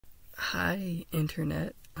Hi,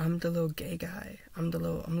 internet. I'm the little gay guy. I'm a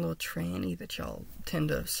little tranny that y'all tend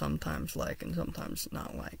to sometimes like and sometimes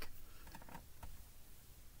not like.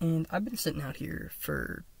 And I've been sitting out here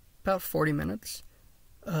for about 40 minutes,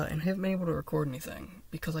 and haven't been able to record anything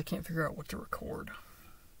because I can't figure out what to record.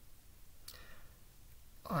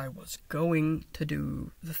 I was going to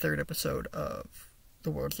do the third episode of the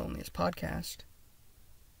World's Loneliest Podcast,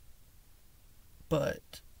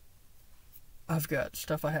 but I've got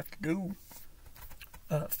stuff I have to do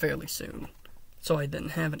fairly soon, so I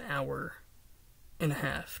didn't have an hour and a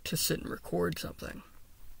half to sit and record something,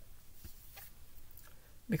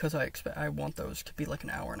 because I want those to be like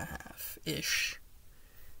an hour and a half-ish,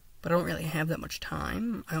 but I don't really have that much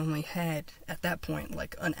time. I only had, at that point,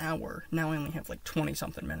 like an hour. Now I only have like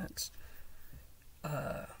 20-something minutes.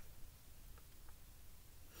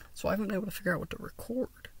 So I haven't been able to figure out what to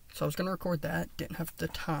record. So I was going to record that, didn't have the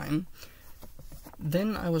time.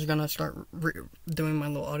 Then I was going to start doing my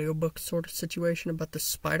little audiobook sort of situation about the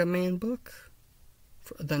Spider-Man book,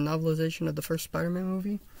 the novelization of the first Spider-Man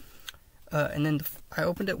movie. And then I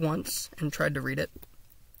opened it once and tried to read it,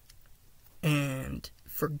 and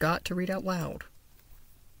forgot to read out loud.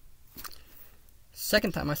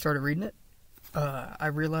 Second time I started reading it, I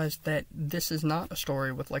realized that this is not a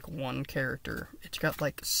story with like one character. It's got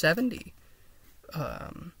like 70,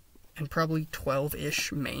 and probably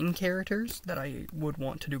 12-ish main characters that I would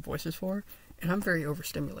want to do voices for, and I'm very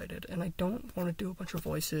overstimulated, and I don't want to do a bunch of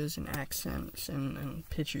voices and accents and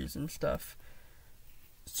pitches and stuff.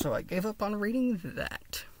 So I gave up on reading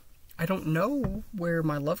that. I don't know where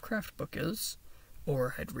my Lovecraft book is,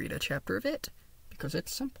 or I'd read a chapter of it, because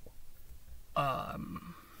it's simple.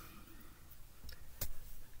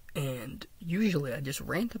 And usually I just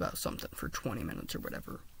rant about something for 20 minutes or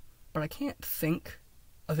whatever, but I can't think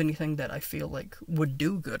of anything that I feel like would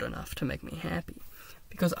do good enough to make me happy,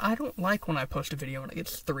 because I don't like when I post a video and it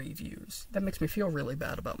gets 3 views. That makes me feel really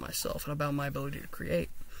bad about myself and about my ability to create.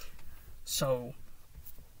 So,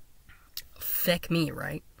 feck me,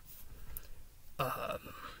 right?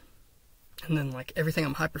 And then, like, everything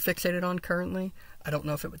I'm hyperfixated on currently, I don't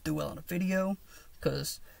know if it would do well in a video,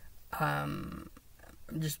 because, I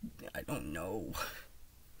don't know.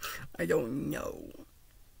 I don't know.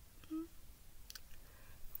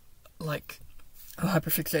 Like, I'm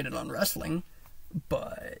hyperfixated on wrestling,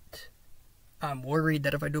 but I'm worried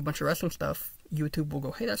that if I do a bunch of wrestling stuff, YouTube will go,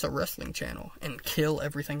 hey, that's a wrestling channel, and kill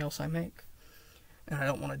everything else I make. And I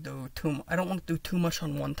don't want to do too much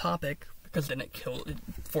on one topic, because then it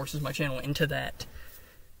forces my channel into that,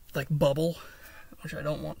 like, bubble, which I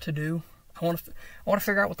don't want to do. I want to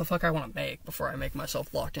figure out what the fuck I want to make before I make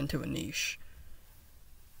myself locked into a niche.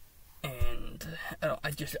 And I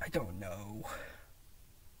don't know.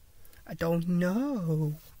 I don't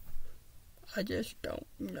know. I just don't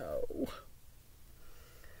know.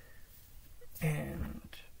 And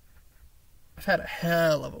I've had a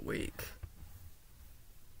hell of a week.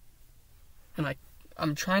 And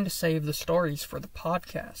I'm trying to save the stories for the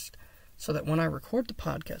podcast, so that when I record the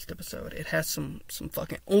podcast episode, it has some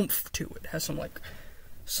fucking oomph to it. It has some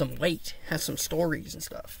weight, has some stories and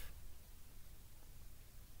stuff.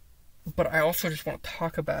 But I also just want to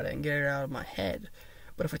talk about it and get it out of my head.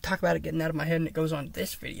 But if I talk about it getting out of my head and it goes on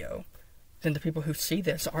this video, then the people who see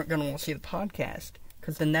this aren't going to want to see the podcast,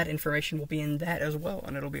 because then that information will be in that as well,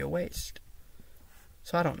 and it'll be a waste.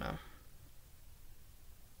 So I don't know.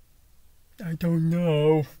 I don't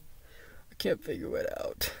know. I can't figure it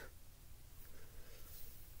out.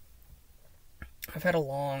 I've had a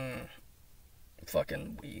long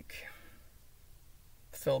fucking week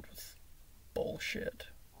filled with bullshit.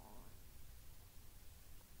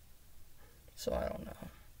 So I don't know.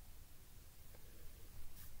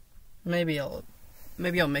 Maybe I'll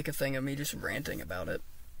make a thing of me just ranting about it.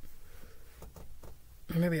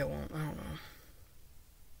 Or maybe I won't. I don't know.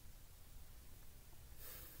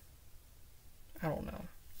 I don't know.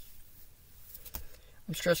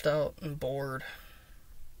 I'm stressed out and bored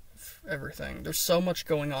of everything. There's so much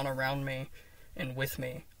going on around me and with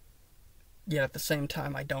me, yet at the same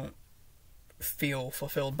time I don't feel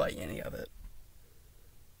fulfilled by any of it.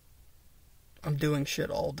 I'm doing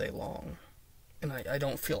shit all day long, and I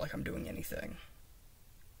don't feel like I'm doing anything.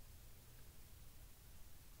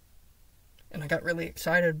 And I got really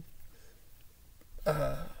excited,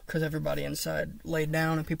 because everybody inside laid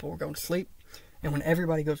down and people were going to sleep. And when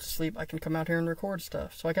everybody goes to sleep, I can come out here and record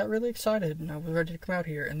stuff. So I got really excited, and I was ready to come out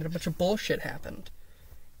here. And then a bunch of bullshit happened,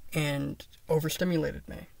 and overstimulated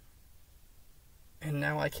me. And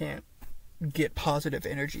now I can't get positive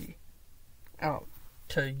energy out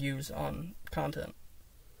to use on content.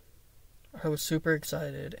 I was super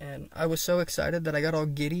excited, and I was so excited that I got all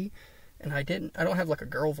giddy, and I don't have like a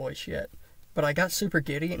girl voice yet, but I got super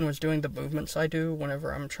giddy and was doing the movements I do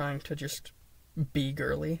whenever I'm trying to just be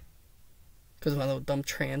girly, because of my little dumb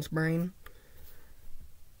trans brain.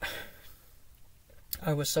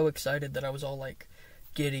 I was so excited that I was all like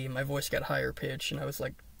giddy, and my voice got higher pitched, and I was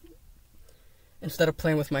like, instead of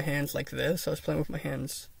playing with my hands like this, I was playing with my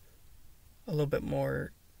hands a little bit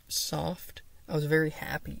more soft. I was very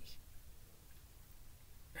happy.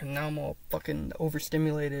 And now I'm all fucking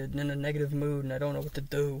overstimulated and in a negative mood, and I don't know what to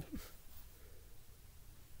do.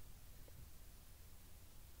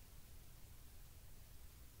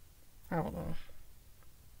 I don't know.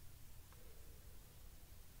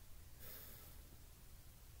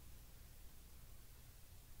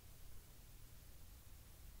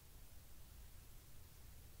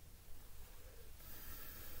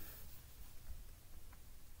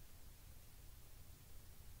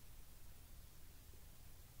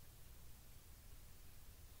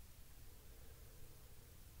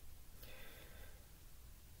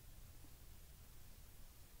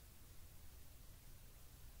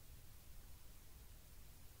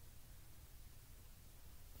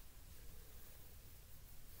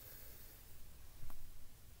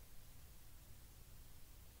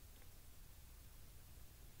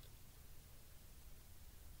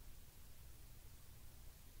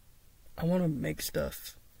 I want to make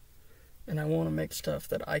stuff, and I want to make stuff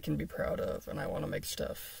that I can be proud of, and I want to make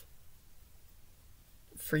stuff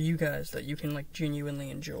for you guys that you can like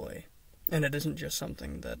genuinely enjoy, and it isn't just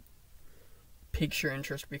something that piques your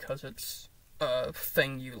interest because it's a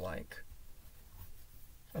thing you like.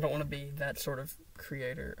 I don't want to be that sort of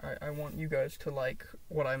creator. I want you guys to like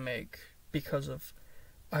what I make because of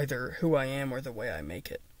either who I am or the way I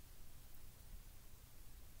make it.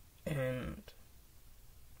 And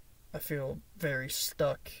I feel very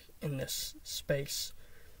stuck in this space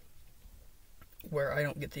where I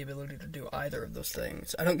don't get the ability to do either of those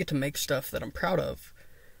things. I don't get to make stuff that I'm proud of.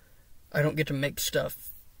 I don't get to make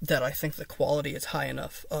stuff that I think the quality is high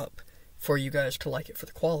enough up for you guys to like it for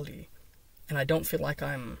the quality. And I don't feel like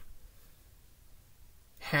I'm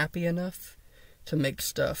happy enough to make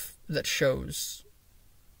stuff that shows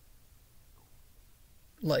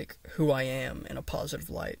like who I am in a positive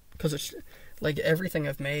light. Because it's like everything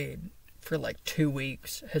I've made for like 2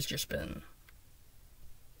 weeks has just been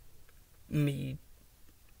me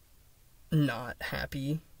not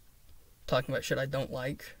happy, talking about shit I don't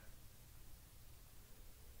like.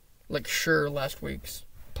 Like, sure, last week's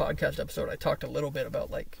podcast episode I talked a little bit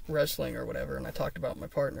about like wrestling or whatever, and I talked about my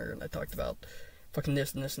partner, and I talked about fucking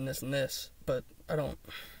this and this and this and this, but I don't...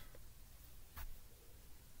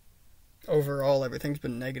 Overall, everything's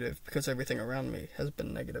been negative because everything around me has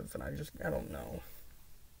been negative, and I don't know.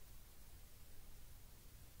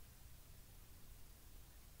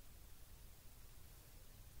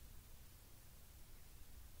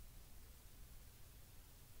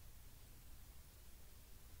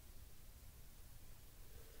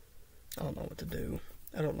 I don't know what to do.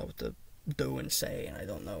 I don't know what to do and say, and I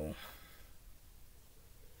don't know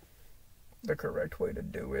the correct way to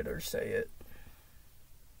do it or say it.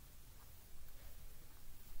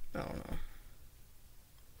 I don't know.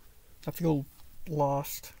 I feel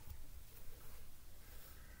lost.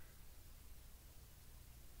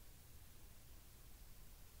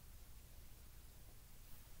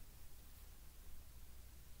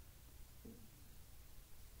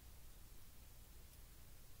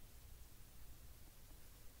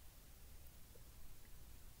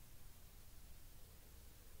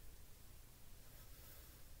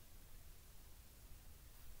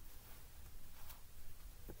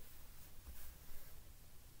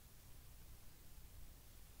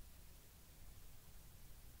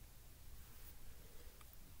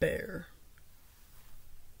 Bear.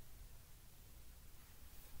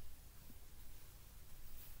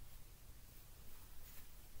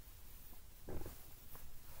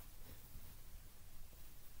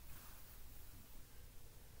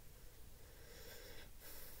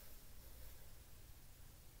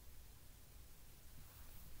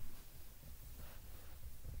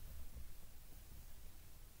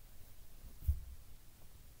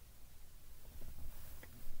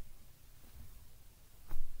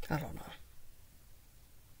 I don't know.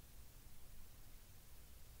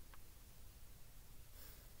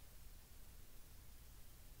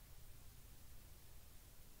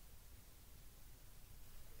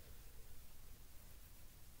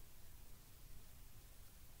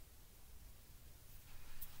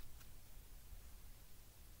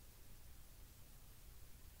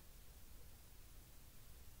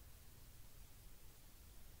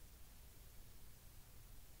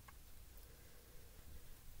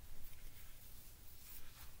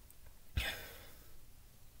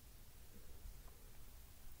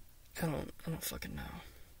 I don't fucking know.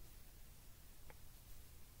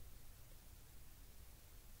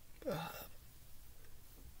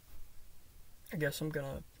 I guess I'm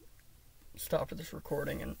gonna stop this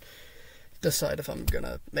recording and decide if I'm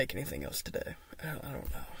gonna make anything else today. I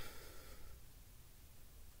don't know.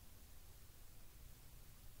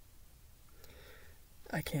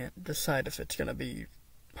 I can't decide if it's gonna be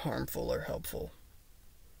harmful or helpful.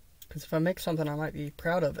 Because if I make something, I might be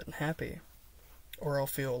proud of it and happy. Or I'll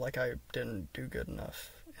feel like I didn't do good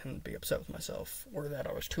enough and be upset with myself. Or that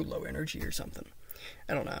I was too low energy or something.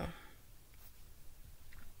 I don't know.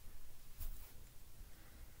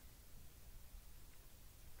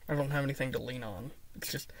 I don't have anything to lean on.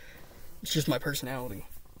 It's just my personality.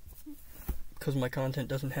 Because my content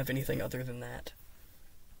doesn't have anything other than that.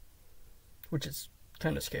 Which is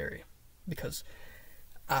kind of scary. Because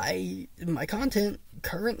my content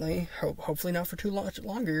currently, hopefully not for too much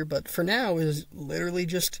longer, but for now is literally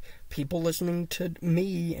just people listening to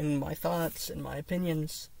me and my thoughts and my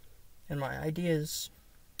opinions and my ideas.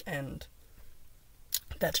 And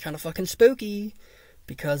that's kind of fucking spooky.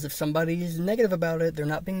 Because if somebody's negative about it, they're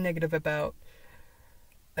not being negative about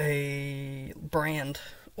a brand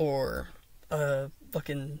or a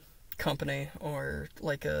fucking company or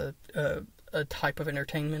like a type of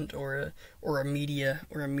entertainment or a media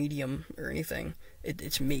or a medium or anything.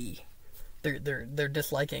 It's me. They're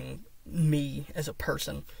disliking me as a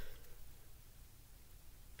person,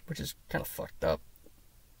 which is kind of fucked up.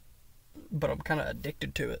 But I'm kind of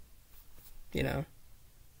addicted to it, you know.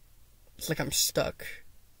 It's like I'm stuck.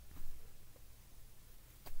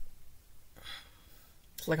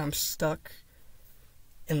 It's like I'm stuck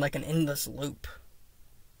in like an endless loop.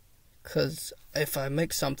 Because if I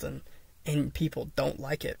make something and people don't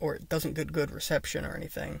like it, or it doesn't get good reception or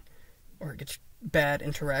anything, or it gets bad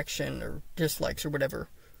interaction or dislikes or whatever,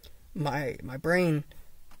 my brain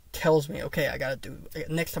tells me, okay,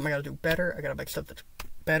 next time I gotta do better, I gotta make stuff that's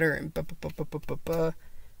better, and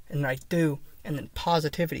and I do, and then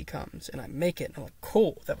positivity comes, and I make it, and I'm like,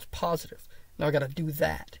 cool, that was positive, now I gotta do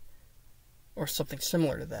that, or something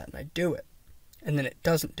similar to that, and I do it, and then it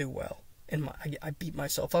doesn't do well, and I beat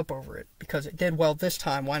myself up over it, because it did well this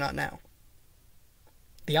time, why not now?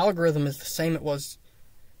 The algorithm is the same it was,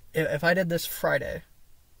 if I did this Friday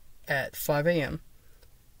at 5 a.m.,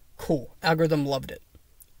 cool, algorithm loved it.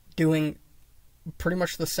 Doing pretty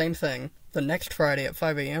much the same thing the next Friday at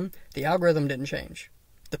 5 a.m., the algorithm didn't change.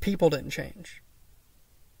 The people didn't change.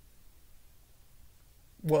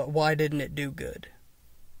 Well, why didn't it do good?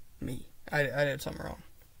 Me. I did something wrong.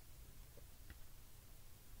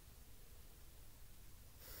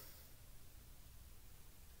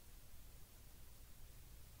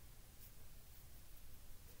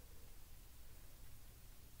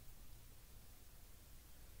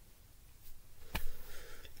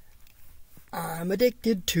 I'm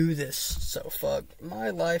addicted to this, so fuck my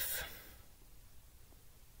life.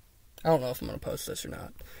 I don't know if I'm going to post this or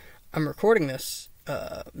not. I'm recording this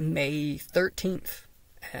May 13th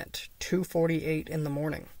at 2:48 in the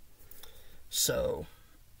morning. So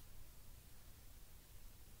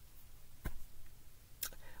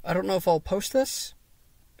I don't know if I'll post this.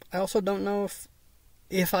 I also don't know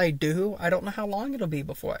if I do, I don't know how long it'll be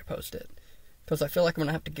before I post it. Because I feel like I'm going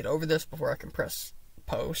to have to get over this before I can press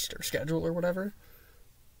post or schedule or whatever.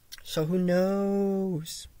 So who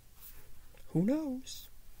knows? Who knows?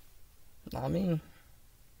 Not me.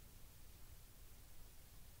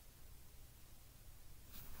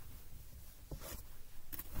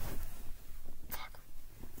 Fuck.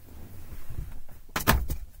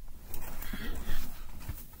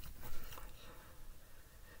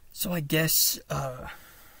 So I guess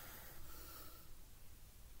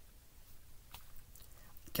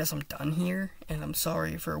I'm done here, and I'm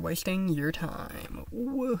sorry for wasting your time.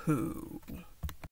 Woohoo.